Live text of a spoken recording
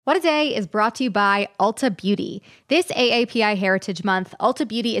What a Day is brought to you by Ulta Beauty. This AAPI Heritage Month, Ulta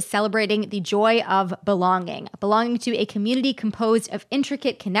Beauty is celebrating the joy of belonging to a community composed of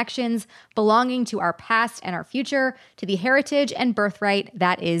intricate connections, belonging to our past and our future, to the heritage and birthright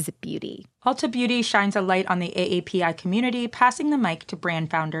that is beauty. Ulta Beauty shines a light on the AAPI community, passing the mic to brand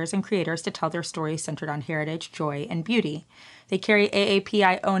founders and creators to tell their stories centered on heritage, joy, and beauty. They carry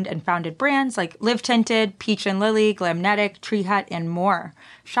AAPI-owned and founded brands like Live Tinted, Peach and Lily, Glamnetic, Tree Hut, and more.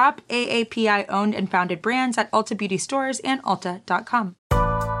 Shop AAPI-owned and founded brands at Ulta Beauty stores and ulta.com.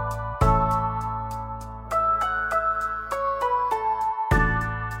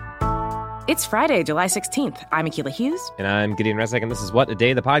 It's Friday, July 16th. I'm Akilah Hughes. And I'm Gideon Resnick, and this is What a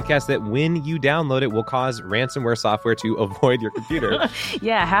Day, the podcast that when you download it will cause ransomware software to avoid your computer.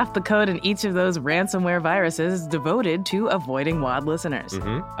 Yeah, half the code in each of those ransomware viruses is devoted to avoiding WAD listeners.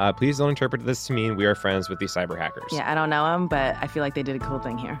 Please don't interpret this to mean we are friends with the cyber hackers. Yeah, I don't know them, but I feel like they did a cool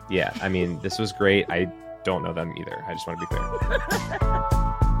thing here. Yeah, I mean, this was great. I don't know them either. I just want to be clear.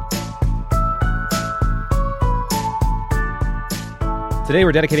 Today,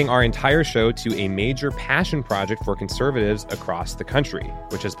 we're dedicating our entire show to a major passion project for conservatives across the country,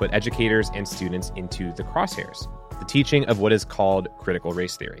 which has put educators and students into the crosshairs. The teaching of what is called critical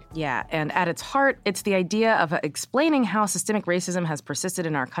race theory. Yeah, and at its heart, it's the idea of explaining how systemic racism has persisted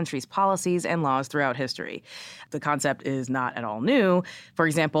in our country's policies and laws throughout history. The concept is not at all new. For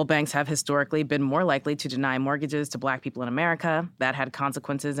example, banks have historically been more likely to deny mortgages to Black people in America. That had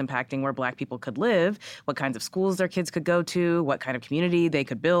consequences impacting where Black people could live, what kinds of schools their kids could go to, what kind of community they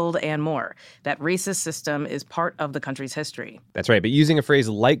could build, and more. That racist system is part of the country's history. That's right, but using a phrase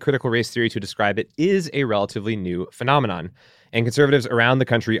like critical race theory to describe it is a relatively new phenomenon. And conservatives around the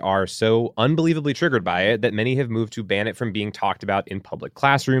country are so unbelievably triggered by it that many have moved to ban it from being talked about in public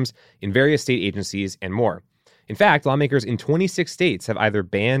classrooms, in various state agencies, and more. In fact, lawmakers in 26 states have either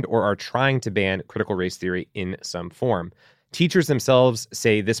banned or are trying to ban critical race theory in some form. Teachers themselves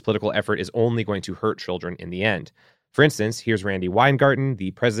say this political effort is only going to hurt children in the end. For instance, here's Randi Weingarten,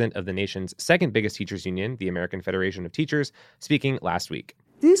 the president of the nation's second biggest teachers union, the American Federation of Teachers, speaking last week.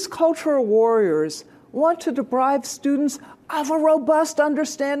 These cultural warriors want to deprive students of a robust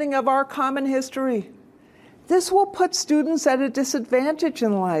understanding of our common history. This will put students at a disadvantage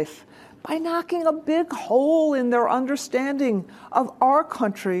in life by knocking a big hole in their understanding of our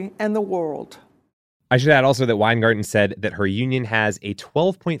country and the world. I should add also that Weingarten said that her union has a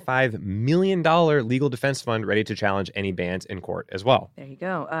 $12.5 million legal defense fund ready to challenge any bans in court as well. There you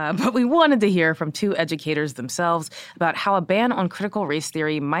go. But we wanted to hear from two educators themselves about how a ban on critical race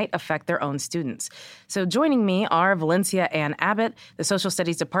theory might affect their own students. So joining me are Valencia Ann Abbott, the Social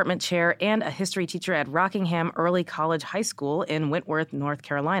Studies Department Chair and a history teacher at Rockingham Early College High School in Wentworth, North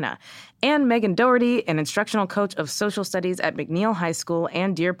Carolina, and Megan Doherty, an instructional coach of social studies at McNeil High School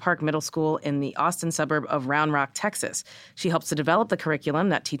and Deer Park Middle School in the Austin suburb of Round Rock, Texas. She helps to develop the curriculum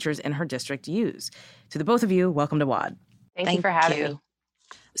that teachers in her district use. To the both of you, welcome to WAD. Thank you for having me.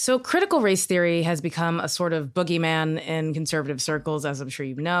 So critical race theory has become a sort of boogeyman in conservative circles, as I'm sure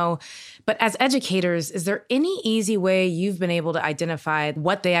you know. But as educators, is there any easy way you've been able to identify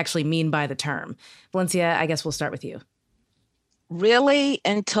what they actually mean by the term? Valencia, I guess we'll start with you. Really,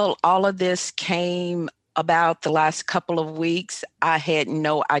 until all of this came about the last couple of weeks, I had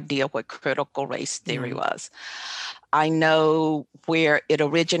no idea what critical race theory was. I know where it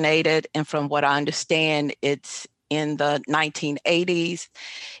originated, and from what I understand, it's in the 1980s.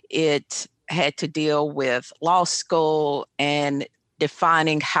 It had to deal with law school and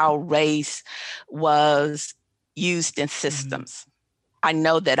defining how race was used in systems. I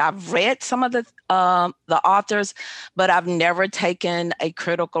know that I've read some of the authors, but I've never taken a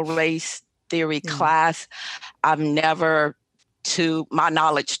critical race theory class. I've never, to my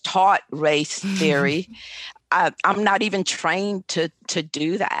knowledge, taught race theory. I'm not even trained to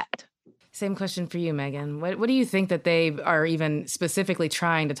do that. Same question for you, Megan. What do you think that they are even specifically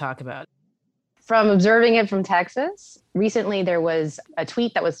trying to talk about? From observing it from Texas, recently there was a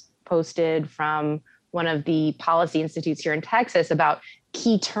tweet that was posted from one of the policy institutes here in Texas about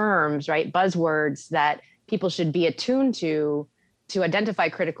key terms, right? Buzzwords that people should be attuned to identify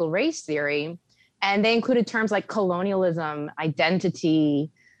critical race theory. And they included terms like colonialism,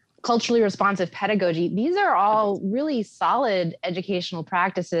 identity, culturally responsive pedagogy. These are all really solid educational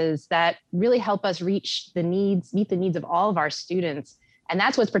practices that really help us meet the needs of all of our students. And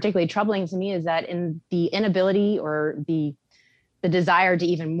that's what's particularly troubling to me, is that in the inability or the desire to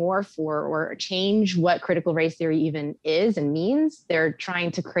even morph or change what critical race theory even is and means, they're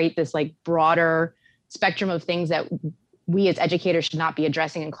trying to create this like broader spectrum of things that we as educators should not be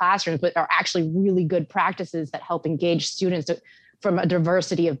addressing in classrooms, but are actually really good practices that help engage students from a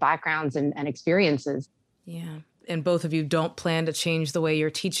diversity of backgrounds and experiences. Yeah. And both of you don't plan to change the way you're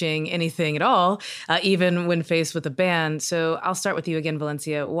teaching anything at all, even when faced with a ban. So I'll start with you again,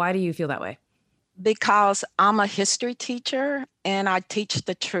 Valencia. Why do you feel that way? Because I'm a history teacher and I teach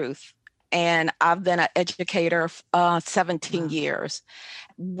the truth. And I've been an educator 17 years.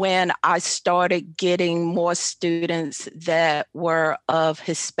 When I started getting more students that were of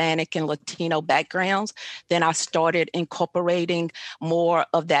Hispanic and Latino backgrounds, then I started incorporating more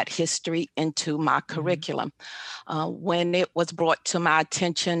of that history into my curriculum. When it was brought to my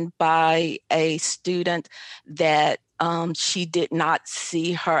attention by a student that she did not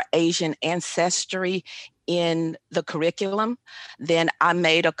see her Asian ancestry in the curriculum, then I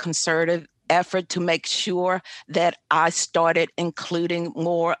made a concerted effort to make sure that I started including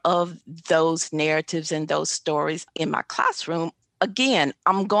more of those narratives and those stories in my classroom. Again,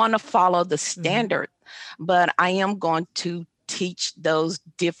 I'm going to follow the standard, but I am going to teach those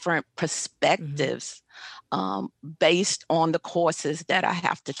different perspectives based on the courses that I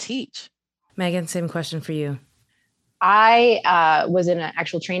have to teach. Megan, same question for you. I was in an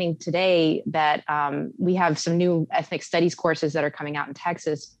actual training today that we have some new ethnic studies courses that are coming out in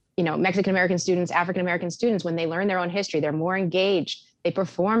Texas. You know, Mexican-American students, African-American students, when they learn their own history, they're more engaged, they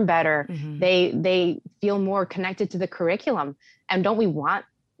perform better, they feel more connected to the curriculum. And don't we want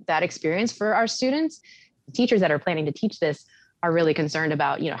that experience for our students? Teachers that are planning to teach this are really concerned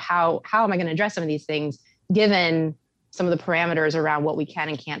about, you know, how am I going to address some of these things, given some of the parameters around what we can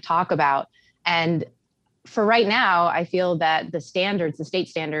and can't talk about. And for right now, I feel that the state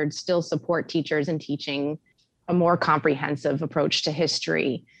standards still support teachers in teaching a more comprehensive approach to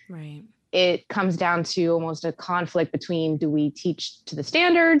history. Right. It comes down to almost a conflict between, do we teach to the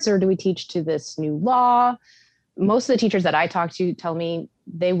standards or do we teach to this new law? Most of the teachers that I talk to tell me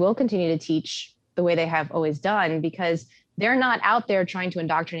they will continue to teach the way they have always done, because they're not out there trying to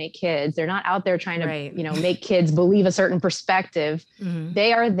indoctrinate kids. They're not out there trying to, you know, make kids believe a certain perspective.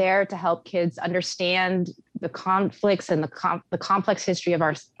 They are there to help kids understand the conflicts and the complex history of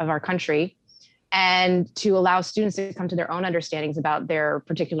our country, and to allow students to come to their own understandings about their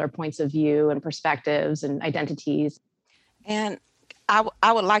particular points of view and perspectives and identities. And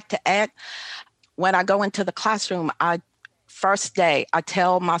I would like to add, when I go into the classroom, first day, I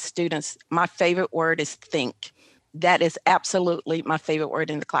tell my students, my favorite word is think. That is absolutely my favorite word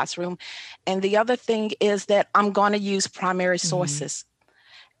in the classroom. And the other thing is that I'm going to use primary sources.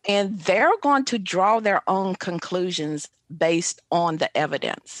 And they're going to draw their own conclusions based on the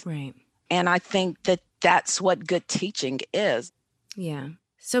evidence. Right. And I think that that's what good teaching is. Yeah.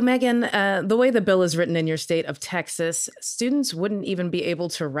 So, Megan, the way the bill is written in your state of Texas, students wouldn't even be able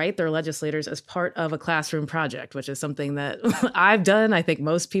to write their legislators as part of a classroom project, which is something that I've done. I think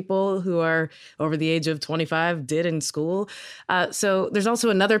most people who are over the age of 25 did in school. So there's also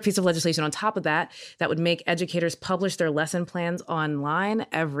another piece of legislation on top of that would make educators publish their lesson plans online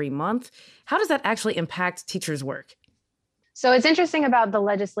every month. How does that actually impact teachers' work? So it's interesting about the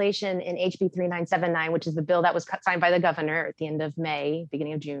legislation in HB 3979, which is the bill that was signed by the governor at the end of May,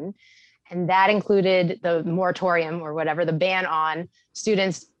 beginning of June. And that included the moratorium or whatever, the ban on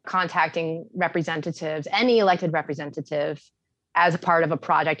students contacting representatives, any elected representative, as a part of a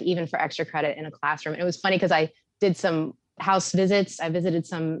project, even for extra credit in a classroom. And it was funny because I did some house visits. I visited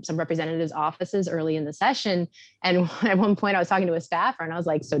some representatives' offices early in the session. And at one point I was talking to a staffer and I was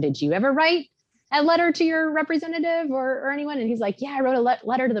like, so did you ever write a letter to your representative or anyone? And he's like, yeah, I wrote a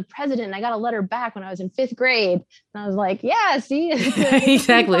letter to the president and I got a letter back when I was in 5th grade. And I was like, yeah, see, it's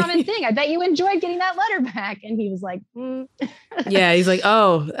exactly. a common thing. I bet you enjoyed getting that letter back. And he was like, Yeah, he's like,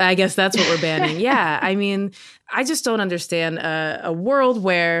 oh, I guess that's what we're banning. Yeah, I mean, I just don't understand a world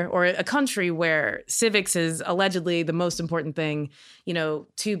where, or a country where civics is allegedly the most important thing, you know,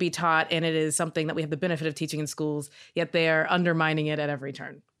 to be taught. And it is something that we have the benefit of teaching in schools, yet they are undermining it at every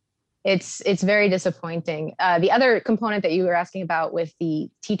turn. It's very disappointing. The other component that you were asking about with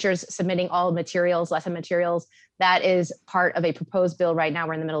the teachers submitting all materials, lesson materials, that is part of a proposed bill right now.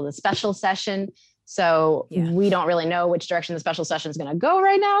 We're in the middle of the special session. So we don't really know which direction the special session is going to go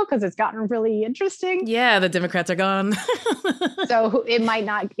right now because it's gotten really interesting. Yeah, the Democrats are gone. So it might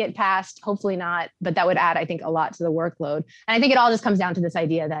not get passed, hopefully not, but that would add, I think, a lot to the workload. And I think it all just comes down to this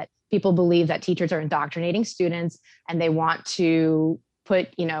idea that people believe that teachers are indoctrinating students and they want to put,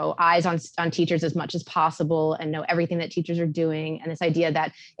 you know, eyes on teachers as much as possible and know everything that teachers are doing. And this idea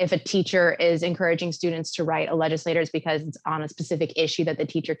that if a teacher is encouraging students to write a legislator, it's because it's on a specific issue that the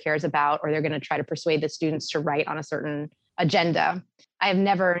teacher cares about, or they're going to try to persuade the students to write on a certain agenda. I have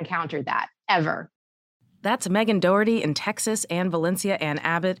never encountered that, ever. That's Megan Doherty in Texas and Valencia Ann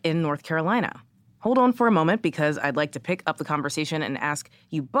Abbott in North Carolina. Hold on for a moment because I'd like to pick up the conversation and ask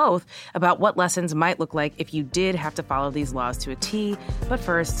you both about what lessons might look like if you did have to follow these laws to a T. But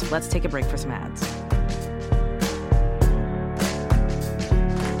first, let's take a break for some ads.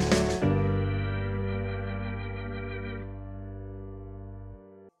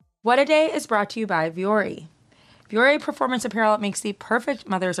 What a Day is brought to you by Vuori. Vuori Performance Apparel makes the perfect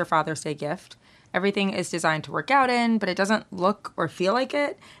Mother's or Father's Day gift. Everything is designed to work out in, but it doesn't look or feel like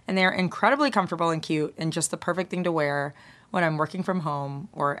it. And they're incredibly comfortable and cute and just the perfect thing to wear when I'm working from home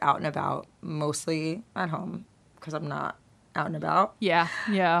or out and about, mostly at home because I'm not out and about. Yeah.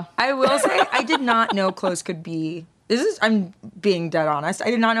 I will say I did not know clothes could be, I'm being dead honest. I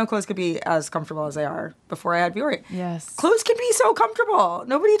did not know clothes could be as comfortable as they are before I had Vuori. Yes. Clothes can be so comfortable.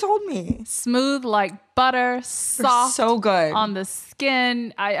 Nobody told me. Smooth like butter, soft. So good. On the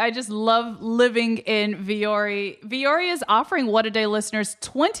skin. I just love living in Vuori. Vuori is offering What a Day listeners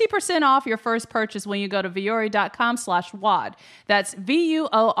 20% off your first purchase when you go to vuori.com/WAD. That's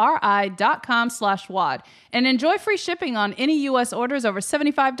VUORI.com/WAD. And enjoy free shipping on any U.S. orders over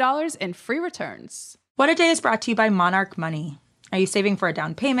 $75 and free returns. What a Day is brought to you by Monarch Money. Are you saving for a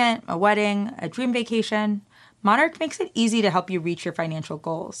down payment, a wedding, a dream vacation? Monarch makes it easy to help you reach your financial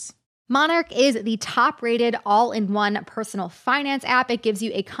goals. Monarch is the top-rated all-in-one personal finance app. It gives you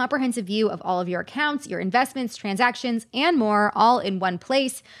a comprehensive view of all of your accounts, your investments, transactions, and more, all in one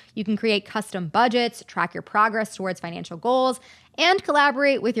place. You can create custom budgets, track your progress towards financial goals, and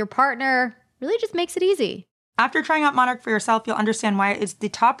collaborate with your partner. Really just makes it easy. After trying out Monarch for yourself, you'll understand why it is the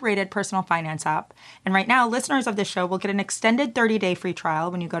top-rated personal finance app. And right now, listeners of this show will get an extended 30-day free trial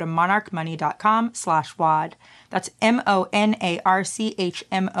when you go to monarchmoney.com/WAD. That's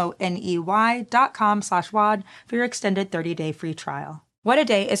monarchmoney.com/WAD for your extended 30-day free trial. What a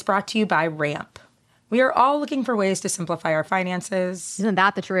Day is brought to you by Ramp. We are all looking for ways to simplify our finances. Isn't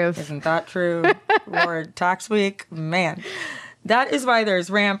that the truth? Isn't that true? Lord, tax week, man. That is why there's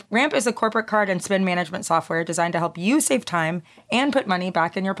Ramp. Ramp is a corporate card and spend management software designed to help you save time and put money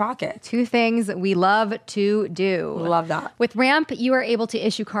back in your pocket. Two things we love to do. Love that. With Ramp, you are able to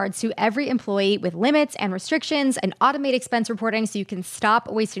issue cards to every employee with limits and restrictions and automate expense reporting so you can stop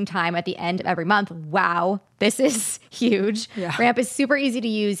wasting time at the end of every month. Wow. This is huge. Yeah. Ramp is super easy to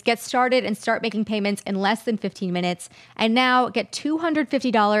use. Get started and start making payments in less than 15 minutes. And now get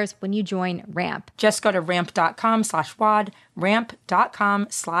 $250 when you join Ramp. Just go to ramp.com/WAD,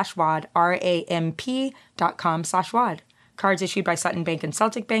 ramp.com/WAD, ramp.com/WAD. Cards issued by Sutton Bank and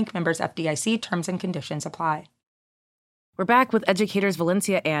Celtic Bank, members FDIC, terms and conditions apply. We're back with educators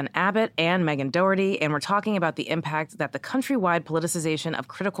Valencia Ann Abbott and Megan Doherty, and we're talking about the impact that the countrywide politicization of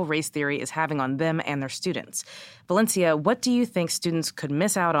critical race theory is having on them and their students. Valencia, what do you think students could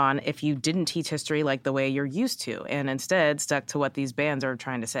miss out on if you didn't teach history like the way you're used to and instead stuck to what these bans are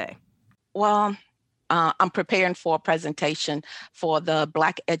trying to say? Well, I'm preparing for a presentation for the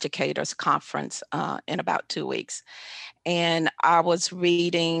Black Educators Conference in about 2 weeks. And I was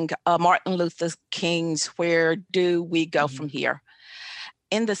reading Martin Luther King's Where Do We Go From Here?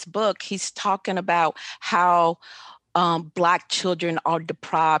 In this book, he's talking about how Black children are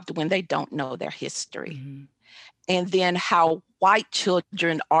deprived when they don't know their history. Mm-hmm. And then how white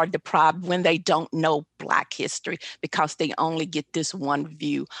children are deprived when they don't know Black history because they only get this one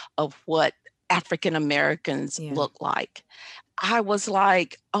view of what African Americans look like. I was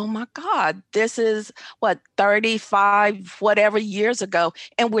like, oh my God, this is 35, whatever years ago,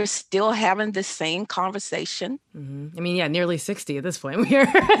 and we're still having the same conversation. Mm-hmm. I mean, nearly 60 at this point.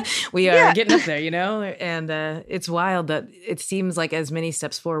 We are getting up there, and it's wild that it seems like as many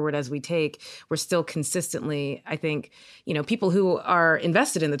steps forward as we take, we're still consistently, I think, people who are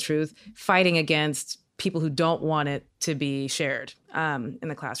invested in the truth fighting against people who don't want it to be shared in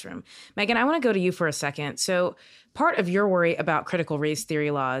the classroom. Megan, I want to go to you for a second. So part of your worry about critical race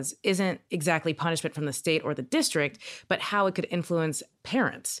theory laws isn't exactly punishment from the state or the district, but how it could influence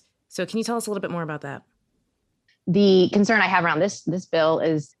parents. So can you tell us a little bit more about that? The concern I have around this bill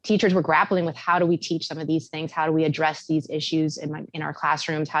is teachers were grappling with how do we teach some of these things? How do we address these issues in our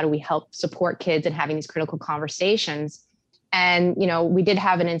classrooms? How do we help support kids in having these critical conversations? And, we did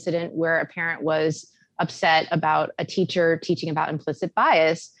have an incident where a parent was upset about a teacher teaching about implicit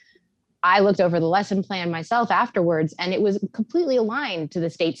bias. I looked over the lesson plan myself afterwards, and it was completely aligned to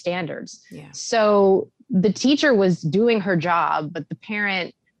the state standards. Yeah. So the teacher was doing her job, but the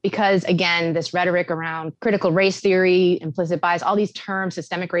parent, because again, this rhetoric around critical race theory, implicit bias, all these terms,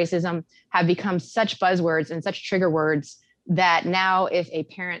 systemic racism, have become such buzzwords and such trigger words that now if a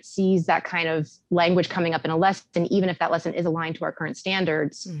parent sees that kind of language coming up in a lesson, even if that lesson is aligned to our current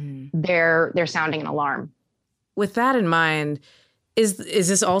standards, they're sounding an alarm. With that in mind, Is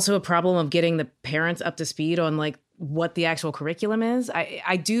this also a problem of getting the parents up to speed on like what the actual curriculum is?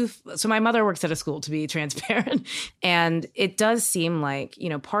 I do. So my mother works at a school, to be transparent. And it does seem like,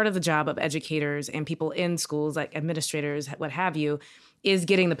 part of the job of educators and people in schools, like administrators, what have you, is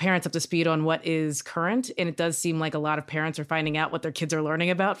getting the parents up to speed on what is current. And it does seem like a lot of parents are finding out what their kids are learning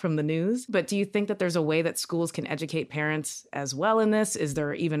about from the news. But do you think that there's a way that schools can educate parents as well in this? Is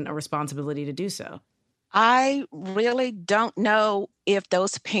there even a responsibility to do so? I really don't know if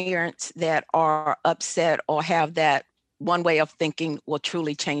those parents that are upset or have that one way of thinking will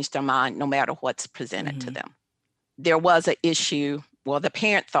truly change their mind no matter what's presented to them. There was an issue. Well, the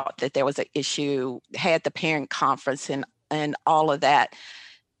parent thought that there was an issue, had the parent conference and all of that.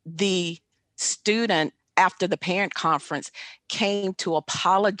 The student, after the parent conference, came to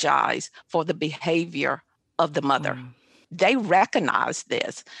apologize for the behavior of the mother. They recognized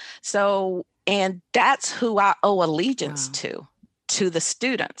this. So, and that's who I owe allegiance to the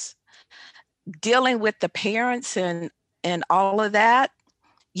students. Dealing with the parents and all of that,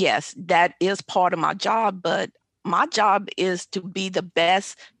 yes, that is part of my job, but my job is to be the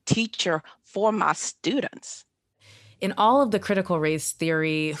best teacher for my students. In all of the critical race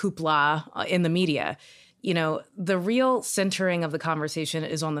theory hoopla in the media, the real centering of the conversation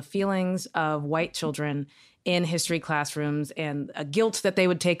is on the feelings of white children in history classrooms and a guilt that they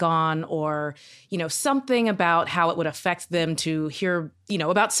would take on, or, something about how it would affect them to hear,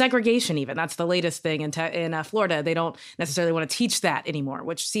 about segregation even. That's the latest thing in Florida. They don't necessarily want to teach that anymore,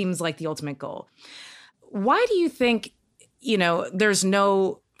 which seems like the ultimate goal. Why do you think, there's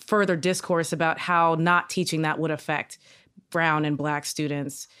no further discourse about how not teaching that would affect brown and Black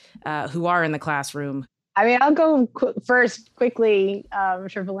students who are in the classroom? I mean, I'll go first quickly. I'm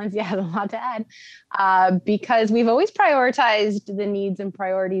sure Valencia has a lot to add because we've always prioritized the needs and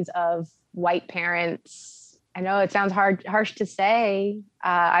priorities of white parents. I know it sounds harsh to say.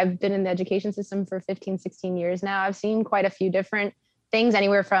 I've been in the education system for 15, 16 years now. I've seen quite a few different things,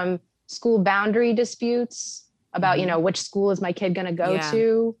 anywhere from school boundary disputes about, which school is my kid going to go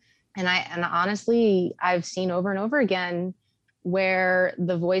to. And honestly, I've seen over and over again where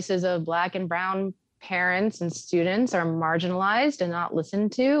the voices of Black and brown parents and students are marginalized and not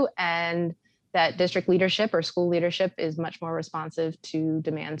listened to, and that district leadership or school leadership is much more responsive to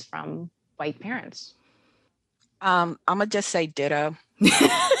demands from white parents. I'm gonna just say ditto.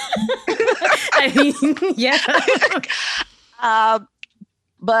 I mean, yeah.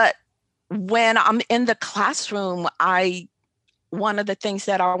 But when I'm in the classroom, one of the things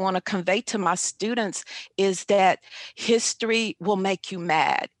that I want to convey to my students is that history will make you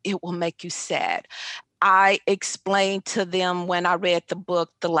mad. It will make you sad. I explained to them when I read the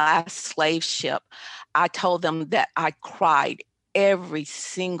book, The Last Slave Ship, I told them that I cried every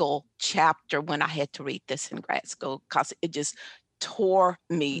single chapter when I had to read this in grad school because it just tore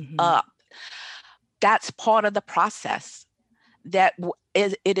me up. That's part of the process. That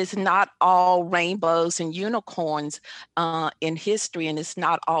it is not all rainbows and unicorns in history, and it's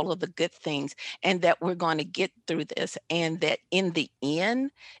not all of the good things, and that we're going to get through this, and that in the end,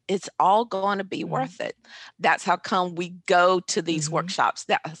 it's all going to be worth it. That's how come we go to these workshops.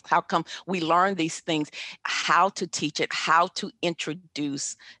 That's how come we learn these things, how to teach it, how to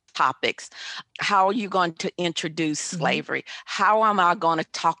introduce topics. How are you going to introduce slavery? How am I going to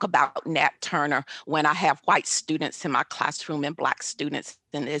talk about Nat Turner when I have white students in my classroom and Black students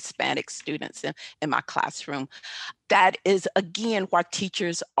and Hispanic students in my classroom? That is, again, why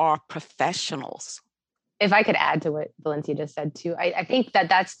teachers are professionals. If I could add to what Valencia just said too, I think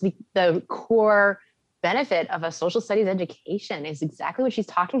that's the core benefit of a social studies education is exactly what she's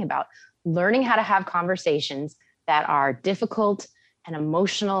talking about. Learning how to have conversations that are difficult and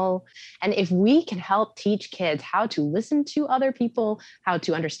emotional. And if we can help teach kids how to listen to other people, how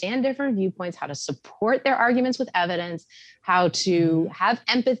to understand different viewpoints, how to support their arguments with evidence, how to have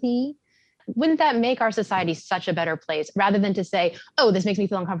empathy, wouldn't that make our society such a better place rather than to say, oh, this makes me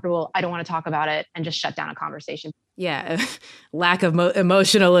feel uncomfortable, I don't want to talk about it, and just shut down a conversation? Yeah, lack of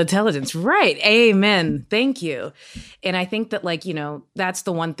emotional intelligence. Right. Amen. Thank you. And I think that, that's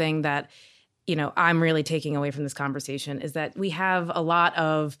the one thing that I'm really taking away from this conversation is that we have a lot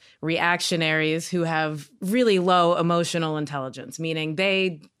of reactionaries who have really low emotional intelligence, meaning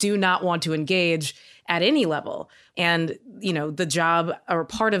they do not want to engage at any level. And, the job or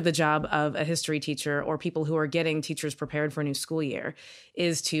part of the job of a history teacher or people who are getting teachers prepared for a new school year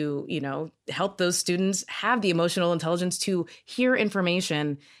is to, help those students have the emotional intelligence to hear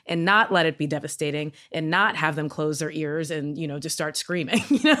information and not let it be devastating and not have them close their ears and, just start screaming,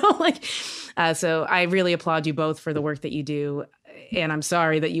 So I really applaud you both for the work that you do. And I'm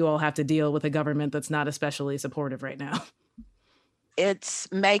sorry that you all have to deal with a government that's not especially supportive right now.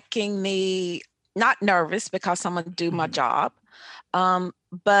 It's making me not nervous because I'm going to do my job.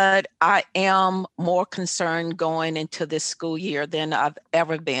 But I am more concerned going into this school year than I've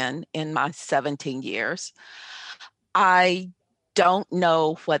ever been in my 17 years. I don't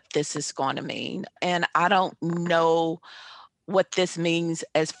know what this is going to mean. And I don't know what this means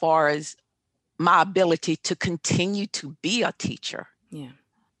as far as my ability to continue to be a teacher. Yeah.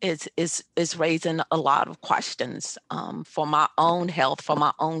 Is raising a lot of questions for my own health, for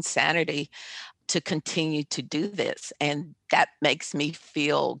my own sanity, to continue to do this. And that makes me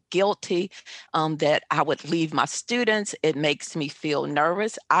feel guilty that I would leave my students. It makes me feel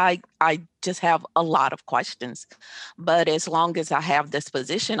nervous. I just have a lot of questions. But as long as I have this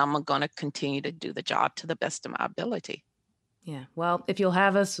position, I'm going to continue to do the job to the best of my ability. Yeah. Well, if you'll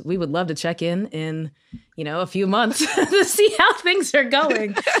have us, we would love to check in, a few months to see how things are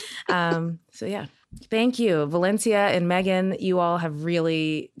going. So yeah. Thank you, Valencia and Megan. You all have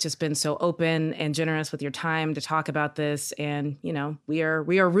really just been so open and generous with your time to talk about this. And, we are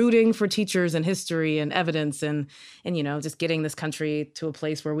rooting for teachers and history and evidence and just getting this country to a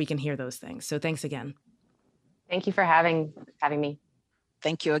place where we can hear those things. So thanks again. Thank you for having me.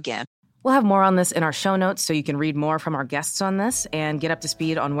 Thank you again. We'll have more on this in our show notes so you can read more from our guests on this and get up to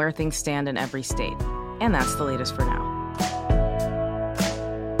speed on where things stand in every state. And that's the latest for now.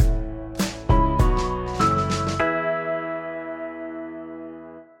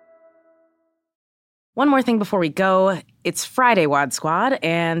 One more thing before we go. It's Friday, WAD Squad,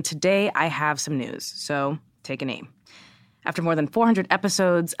 and today I have some news, so take a name. After more than 400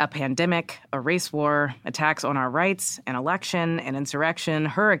 episodes, a pandemic, a race war, attacks on our rights, an election, an insurrection,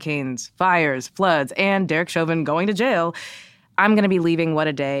 hurricanes, fires, floods, and Derek Chauvin going to jail, I'm going to be leaving What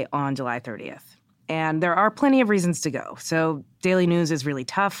a Day on July 30th. And there are plenty of reasons to go. So daily news is really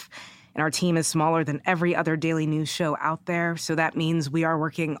tough, and our team is smaller than every other daily news show out there. So that means we are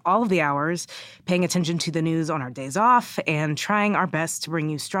working all of the hours, paying attention to the news on our days off, and trying our best to bring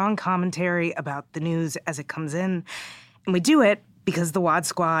you strong commentary about the news as it comes in. And we do it because the WAD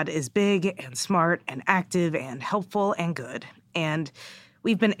Squad is big and smart and active and helpful and good. And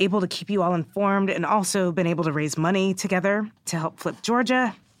we've been able to keep you all informed and also been able to raise money together to help flip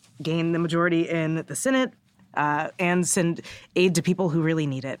Georgia, gain the majority in the Senate, and send aid to people who really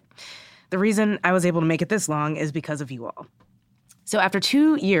need it. The reason I was able to make it this long is because of you all. So after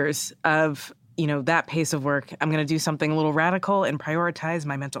 2 years of that pace of work, I'm going to do something a little radical and prioritize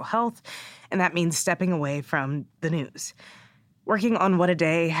my mental health, and that means stepping away from the news. Working on What a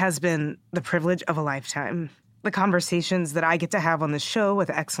Day has been the privilege of a lifetime. The conversations that I get to have on the show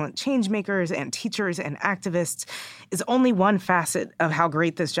with excellent changemakers and teachers and activists is only one facet of how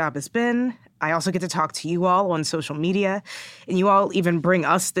great this job has been. I also get to talk to you all on social media, and you all even bring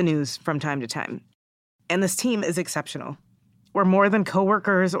us the news from time to time. And this team is exceptional. We're more than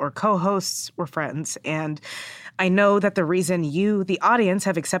coworkers or co-hosts, we're friends. And I know that the reason you, the audience,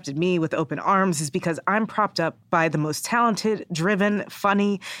 have accepted me with open arms is because I'm propped up by the most talented, driven,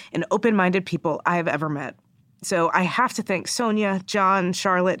 funny, and open-minded people I have ever met. So I have to thank Sonia, John,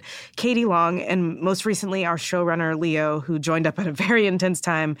 Charlotte, Katie Long, and most recently our showrunner, Leo, who joined up at a very intense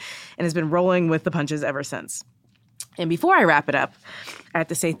time and has been rolling with the punches ever since. And before I wrap it up, I have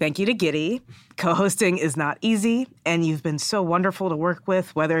to say thank you to Giddy. Co-hosting is not easy, and you've been so wonderful to work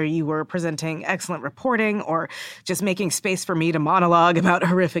with, whether you were presenting excellent reporting or just making space for me to monologue about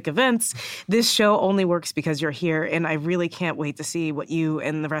horrific events. This show only works because you're here, and I really can't wait to see what you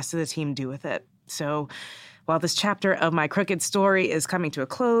and the rest of the team do with it. So while this chapter of my crooked story is coming to a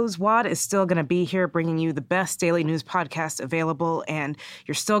close, WAD is still going to be here bringing you the best daily news podcast available, and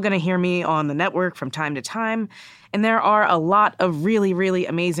you're still going to hear me on the network from time to time. And there are a lot of really, really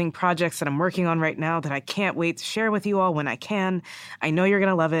amazing projects that I'm working on right now that I can't wait to share with you all when I can. I know you're going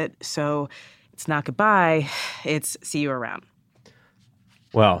to love it, so it's not goodbye, it's see you around.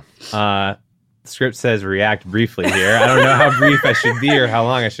 Well, the script says react briefly here. I don't know how brief I should be or how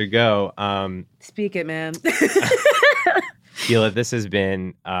long I should go. Speak it, man. Sheila, this has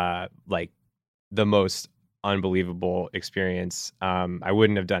been like the most unbelievable experience. I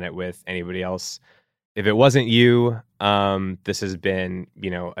wouldn't have done it with anybody else. If it wasn't you, this has been,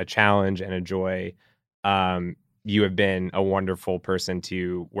 a challenge and a joy. You have been a wonderful person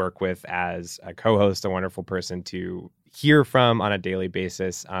to work with as a co-host, a wonderful person to hear from on a daily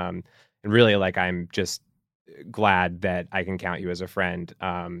basis. And really, I'm just glad that I can count you as a friend,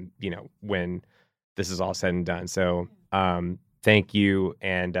 when this is all said and done. So thank you.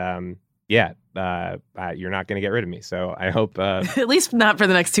 And you're not going to get rid of me. So I hope... At least not for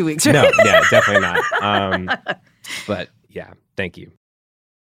the next 2 weeks. Right? No, yeah, definitely not. But yeah, thank you.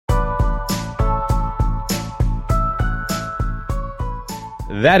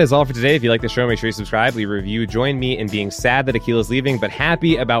 That is all for today. If you like the show, make sure you subscribe, leave a review. Join me in being sad that Akila's leaving, but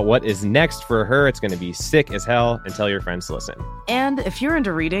happy about what is next for her. It's going to be sick as hell, and tell your friends to listen. And if you're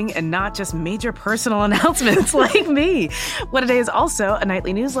into reading and not just major personal announcements like me, What a Day is also a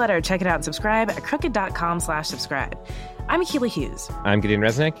nightly newsletter. Check it out and subscribe at crooked.com/subscribe. I'm Akila Hughes. I'm Gideon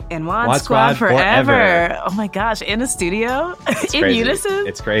Resnick. And WAD Squad forever. Oh my gosh, in a studio? It's in crazy. unison?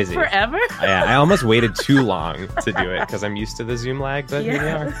 It's crazy. Forever? Yeah, I almost waited too long to do it because I'm used to the Zoom lag, but here we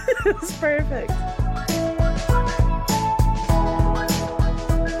are. It's perfect.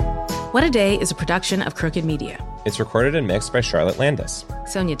 What a Day is a production of Crooked Media. It's recorded and mixed by Charlotte Landis.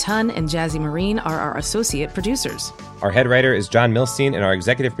 Sonia Tun and Jazzy Marine are our associate producers. Our head writer is John Milstein, and our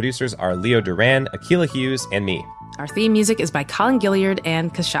executive producers are Leo Duran, Akila Hughes, and me. Our theme music is by Colin Gilliard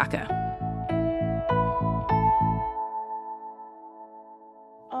and Kashaka.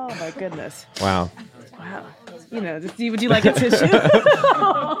 Oh my goodness. Wow. Wow. You know, would you like a tissue?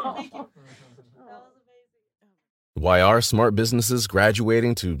 Why are smart businesses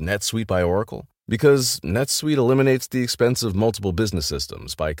graduating to NetSuite by Oracle? Because NetSuite eliminates the expense of multiple business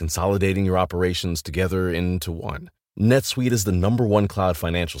systems by consolidating your operations together into one. NetSuite is the #1 cloud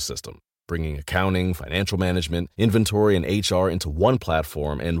financial system, bringing accounting, financial management, inventory, and HR into one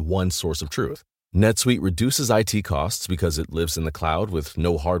platform and one source of truth. NetSuite reduces IT costs because it lives in the cloud with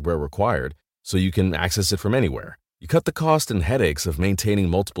no hardware required, so you can access it from anywhere. You cut the cost and headaches of maintaining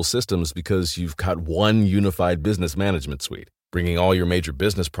multiple systems because you've got one unified business management suite. Bringing all your major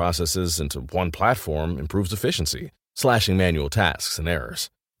business processes into one platform improves efficiency, slashing manual tasks and errors.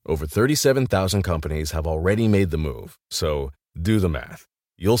 Over 37,000 companies have already made the move, so do the math.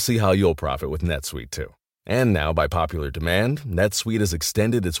 You'll see how you'll profit with NetSuite too. And now, by popular demand, NetSuite has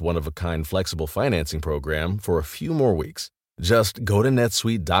extended its one-of-a-kind flexible financing program for a few more weeks. Just go to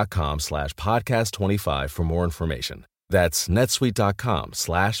netsuite.com/podcast25 for more information. That's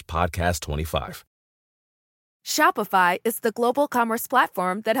netsuite.com/podcast25. Shopify is the global commerce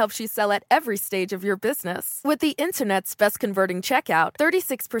platform that helps you sell at every stage of your business. With the internet's best converting checkout,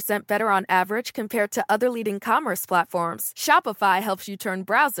 36% better on average compared to other leading commerce platforms, Shopify helps you turn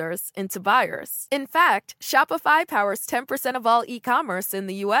browsers into buyers. In fact, Shopify powers 10% of all e-commerce in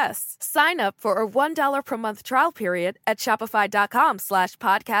the U.S. Sign up for a $1 per month trial period at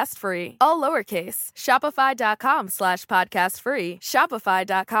shopify.com/podcast-free. All lowercase, shopify.com/podcast-free,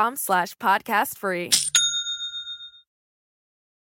 shopify.com/podcast-free.